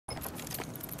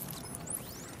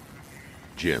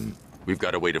Jim. We've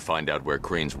got a way to find out where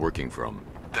Crane's working from.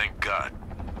 Thank God.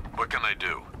 What can I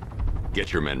do?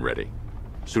 Get your men ready.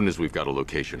 Soon as we've got a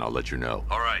location, I'll let you know.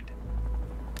 All right.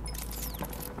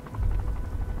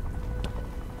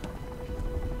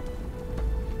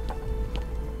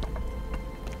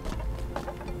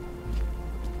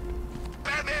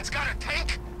 Batman's got a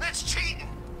tank? That's cheating!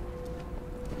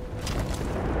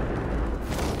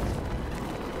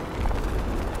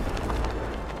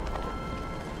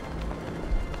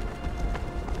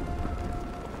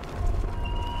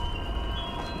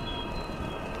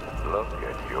 Look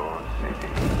at your city.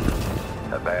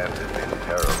 Abandoned in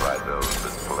terror by those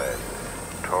that fled.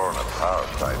 Torn apart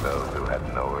by those who had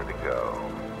nowhere to go.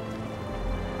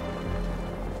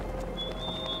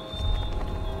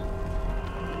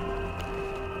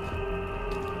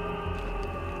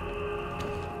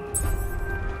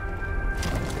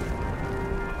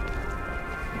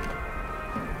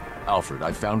 Alfred,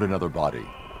 I found another body.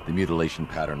 The mutilation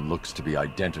pattern looks to be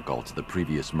identical to the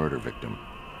previous murder victim.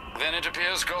 Then it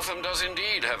appears Gotham does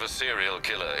indeed have a serial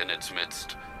killer in its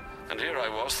midst. And here I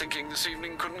was thinking this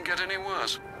evening couldn't get any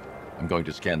worse. I'm going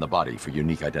to scan the body for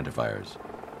unique identifiers.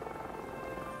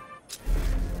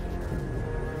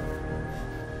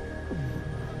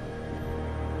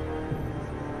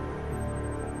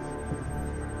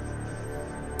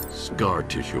 Scar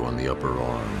tissue on the upper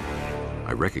arm.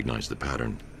 I recognize the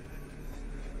pattern.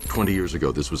 20 years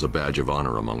ago, this was a badge of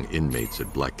honor among inmates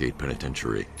at Blackgate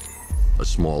Penitentiary. A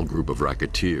small group of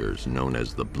racketeers known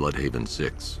as the Bloodhaven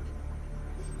Six.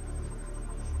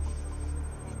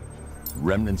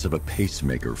 Remnants of a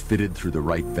pacemaker fitted through the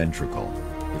right ventricle.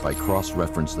 If I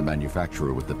cross-reference the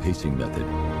manufacturer with the pacing method,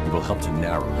 it will help to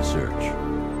narrow the search.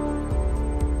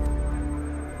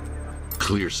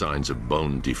 Clear signs of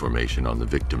bone deformation on the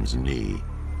victim's knee.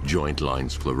 Joint line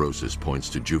sclerosis points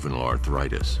to juvenile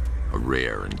arthritis, a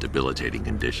rare and debilitating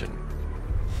condition.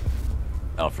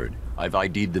 Alfred, I've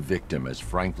ID'd the victim as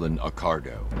Franklin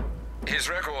Accardo. His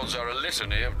records are a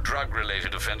litany of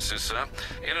drug-related offenses, sir.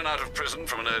 In and out of prison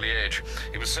from an early age.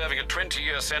 He was serving a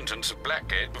 20-year sentence at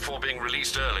Blackgate before being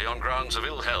released early on grounds of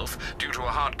ill health due to a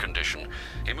heart condition.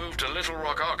 He moved to Little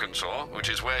Rock, Arkansas, which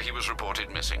is where he was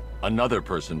reported missing. Another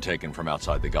person taken from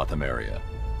outside the Gotham area.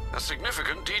 A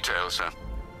significant detail, sir.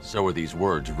 So are these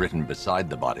words written beside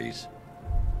the bodies.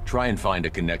 Try and find a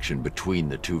connection between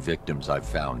the two victims I've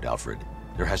found, Alfred.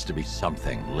 There has to be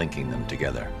something linking them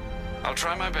together. I'll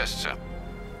try my best, sir.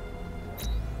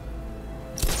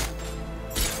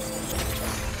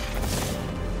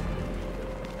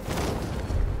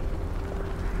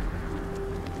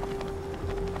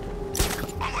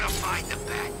 I'm gonna find the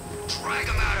bat, drag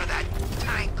him out of that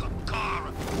tank or car,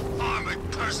 or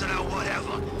armored person or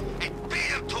whatever, and beat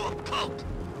him to a pulp.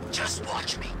 Just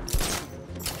watch me.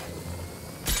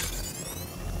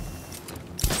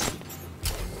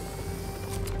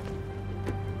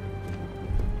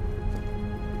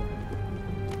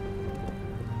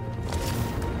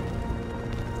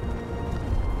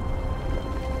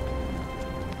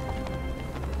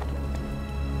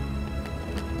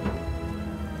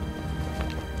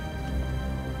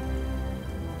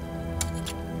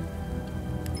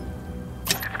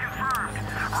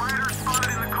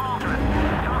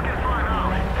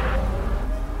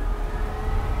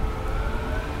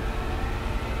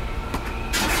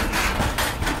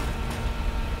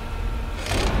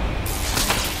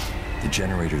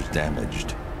 Generator's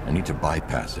damaged. I need to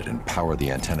bypass it and power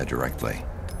the antenna directly.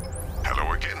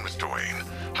 Hello again, Mr. Wayne.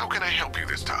 How can I help you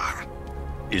this time?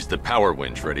 Is the power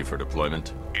winch ready for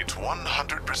deployment? It's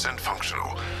 100%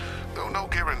 functional, though no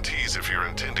guarantees if you're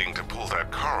intending to pull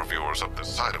that car of yours up the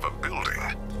side of a building.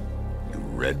 You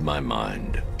read my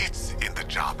mind. It's in the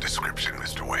job description,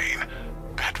 Mr. Wayne.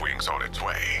 Batwing's on its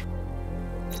way.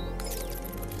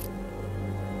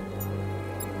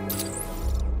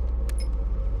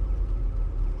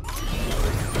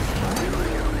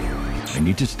 I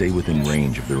need to stay within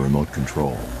range of the remote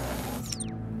control.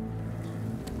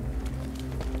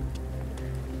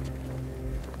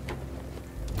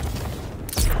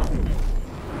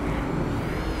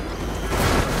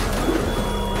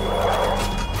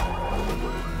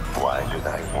 Why did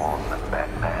I warn them,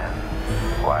 Batman?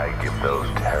 Why give those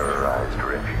terrorized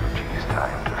refugees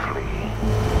time to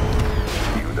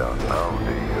flee? You don't know,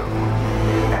 do you?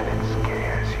 And it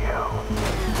scares you.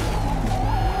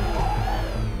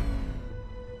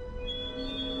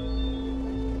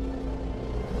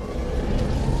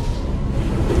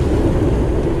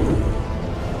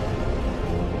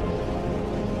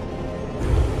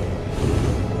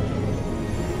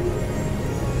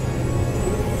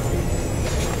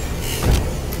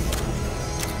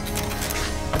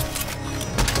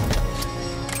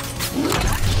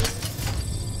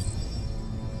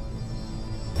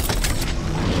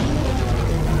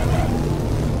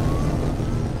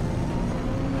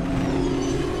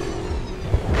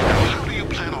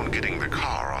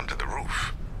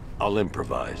 I'll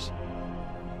improvise.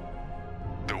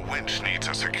 The winch needs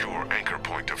a secure anchor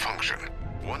point to function.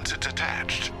 Once it's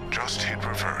attached, just hit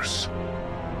reverse.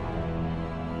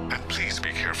 And please be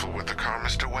careful with the car,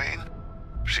 Mr. Wayne.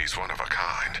 She's one of a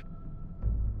kind.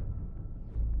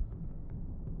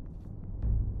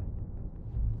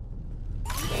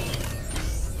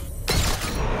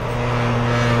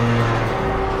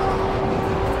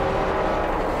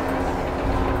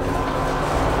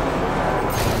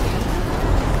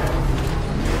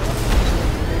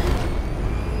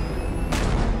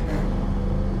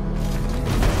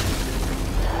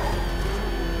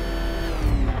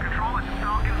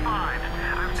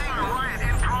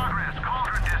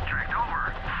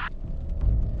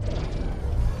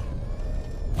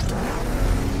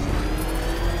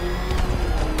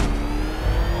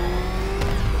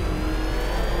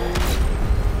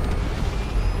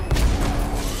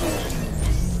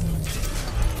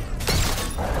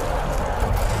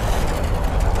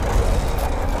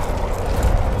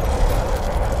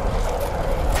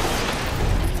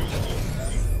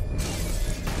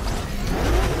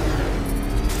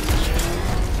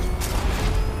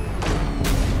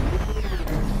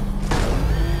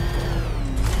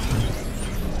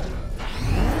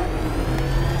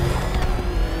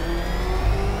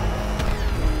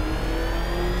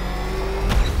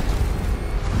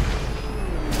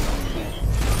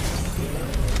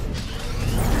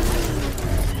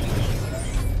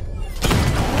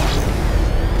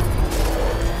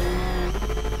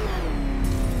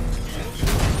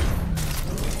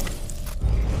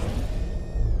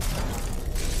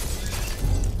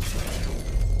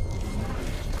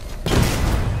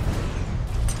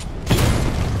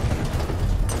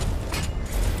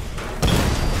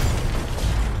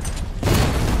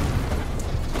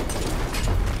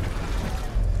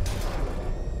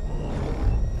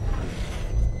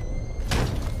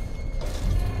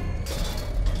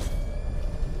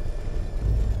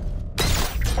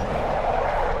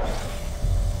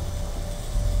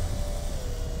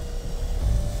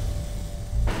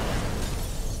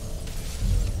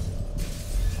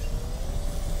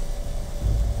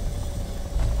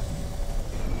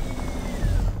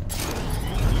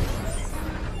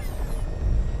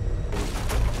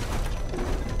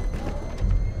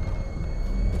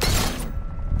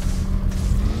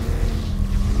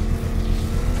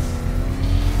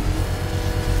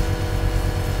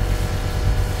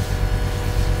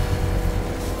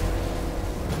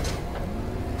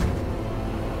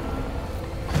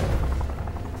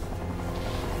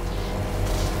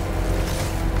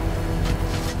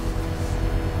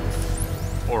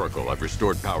 Oracle, I've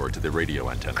restored power to the radio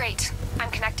antenna. Great.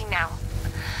 I'm connecting now.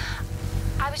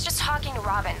 I was just talking to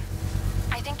Robin.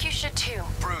 I think you should too.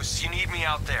 Bruce, you need me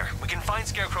out there. We can find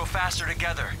Scarecrow faster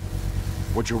together.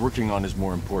 What you're working on is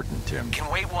more important, Tim.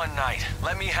 Can wait one night.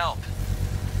 Let me help.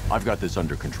 I've got this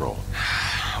under control.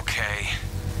 Okay.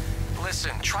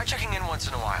 Listen, try checking in once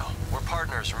in a while. We're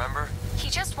partners, remember? He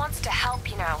just wants to help,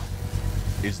 you know.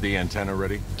 Is the antenna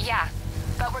ready? Yeah,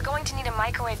 but we're going to need a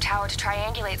microwave tower to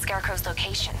triangulate Scarecrow's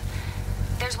location.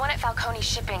 There's one at Falcone's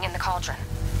shipping in the Cauldron.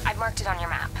 I've marked it on your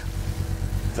map.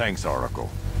 Thanks, Oracle.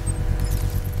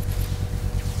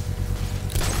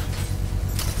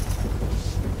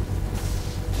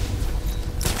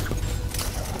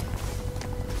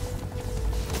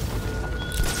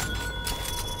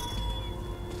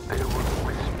 There were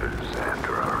whispers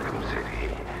after Arkham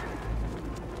City.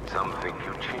 Some think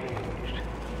you changed.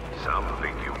 Some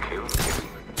think you killed him.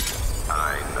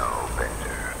 I know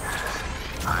better.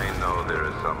 I know there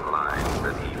are some lines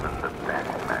that even the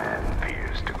Batman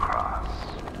fears to cross.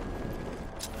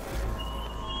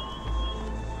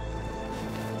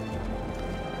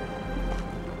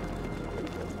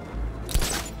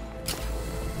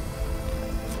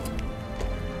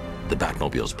 The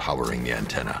Batmobile's powering the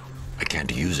antenna. I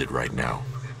can't use it right now.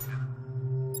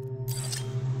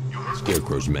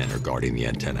 Scarecrow's men are guarding the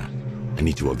antenna. I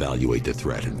need to evaluate the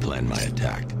threat and plan my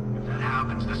attack. If that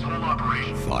happens, this whole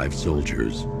operation... 5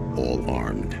 soldiers, all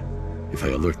armed. If I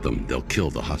alert them, they'll kill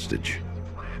the hostage.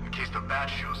 In case the bat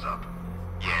shows up.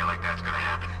 Yeah, like that's gonna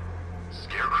happen.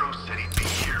 Scarecrow said he'd be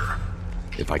here.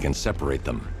 If I can separate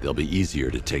them, they'll be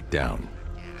easier to take down.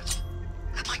 Yes.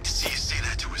 I'd like to see you say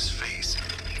that to his face.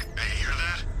 Hey, hear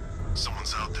that?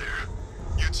 Someone's out there.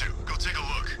 You two, go take a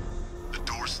look. The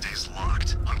door stays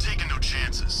locked. I'm taking no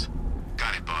chances.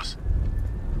 Got it, boss.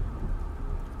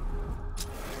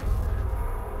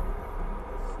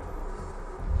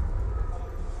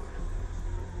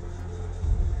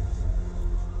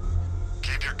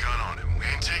 Keep your gun on him. We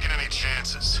ain't taking any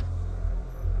chances.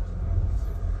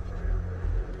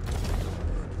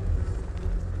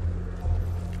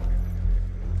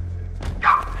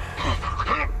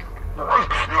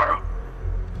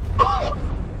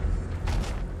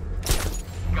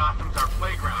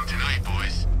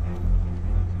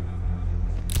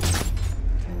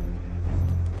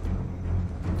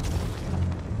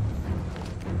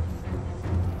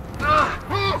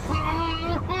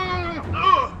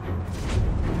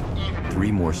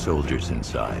 more soldiers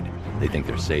inside. They think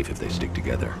they're safe if they stick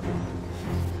together.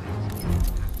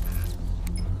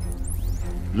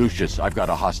 Lucius, I've got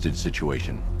a hostage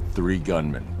situation. 3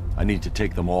 gunmen. I need to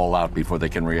take them all out before they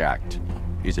can react.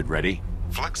 Is it ready?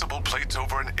 Flexible plates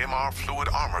over an MR fluid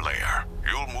armor layer.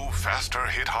 You'll move faster,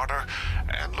 hit harder,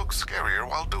 and look scarier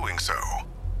while doing so.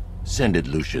 Send it,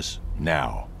 Lucius.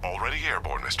 Now. Already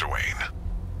airborne, Mr. Wayne.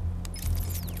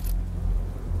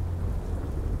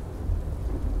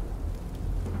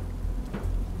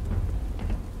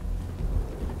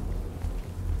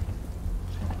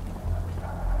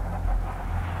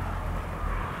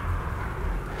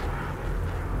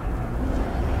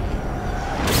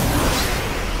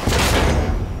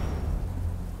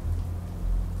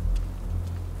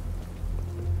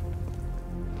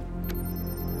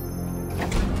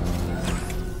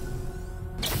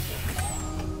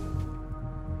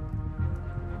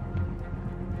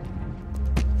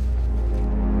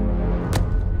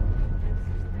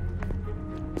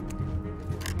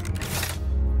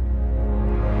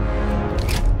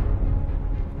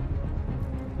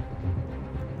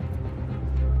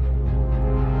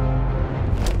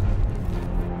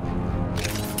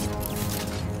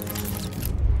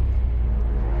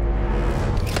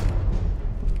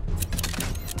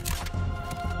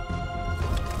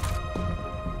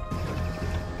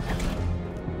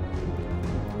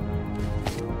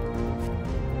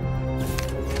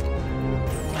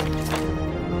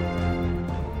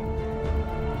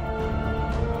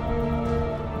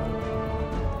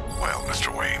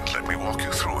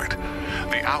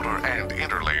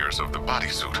 Of the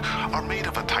bodysuit are made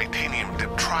of a titanium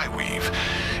dip tri-weave.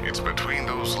 It's between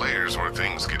those layers where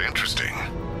things get interesting.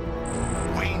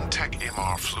 Wayne Tech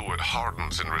MR fluid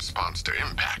hardens in response to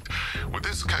impact. With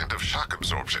this kind of shock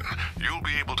absorption, you'll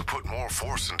be able to put more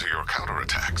force into your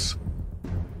counterattacks.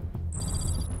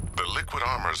 The liquid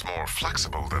armor's more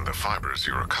flexible than the fibers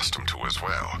you're accustomed to as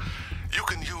well. You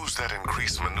can use that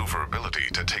increased maneuverability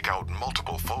to take out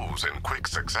multiple foes in quick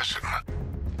succession.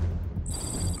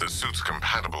 The suit's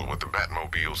compatible with the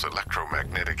Batmobile's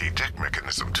electromagnetic eject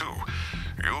mechanism, too.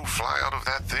 You'll fly out of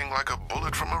that thing like a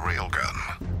bullet from a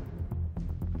railgun.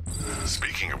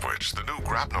 Speaking of which, the new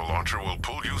grapnel launcher will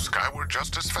pull you skyward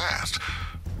just as fast.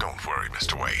 Don't worry,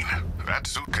 Mr. Wayne. That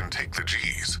suit can take the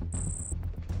G's.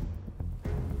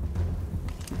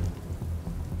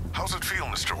 How's it feel,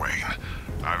 Mr. Wayne?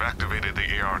 I've activated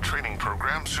the AR training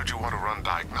program should you want to run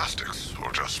diagnostics,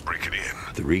 or just break it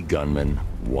in. 3 gunmen,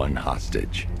 1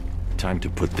 hostage. Time to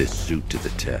put this suit to the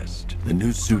test. The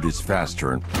new suit is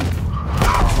faster and...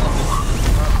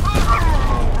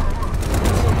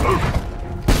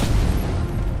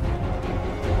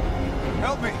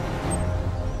 Help me!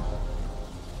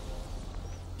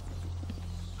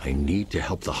 I need to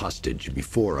help the hostage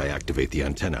before I activate the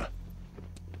antenna.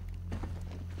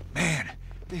 Man,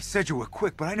 they said you were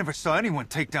quick, but I never saw anyone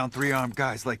take down 3 armed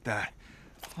guys like that.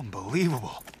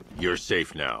 Unbelievable. You're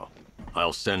safe now.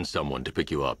 I'll send someone to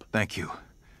pick you up. Thank you.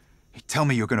 Hey, tell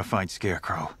me you're gonna find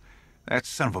Scarecrow. That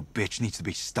son of a bitch needs to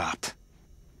be stopped.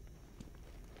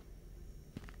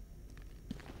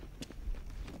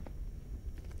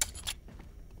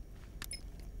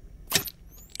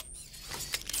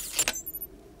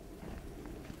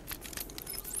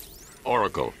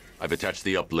 Oracle, I've attached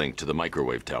the uplink to the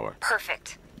microwave tower.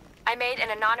 Perfect. I made an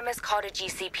anonymous call to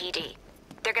GCPD.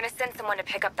 They're gonna send someone to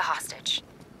pick up the hostage.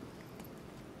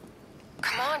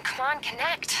 Come on,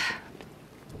 connect.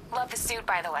 Love the suit,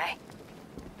 by the way.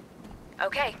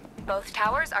 Okay, both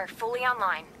towers are fully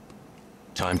online.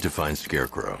 Time to find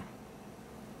Scarecrow.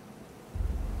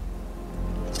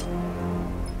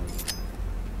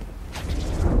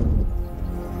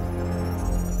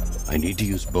 I need to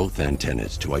use both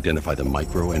antennas to identify the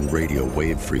micro and radio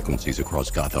wave frequencies across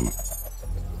Gotham.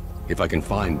 If I can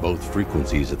find both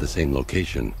frequencies at the same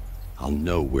location, I'll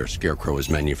know where Scarecrow is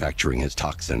manufacturing his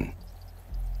toxin.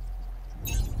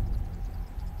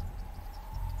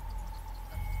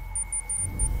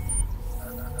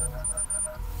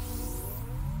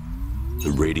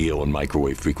 The radio and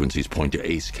microwave frequencies point to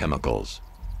Ace Chemicals.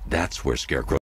 That's where Scarecrow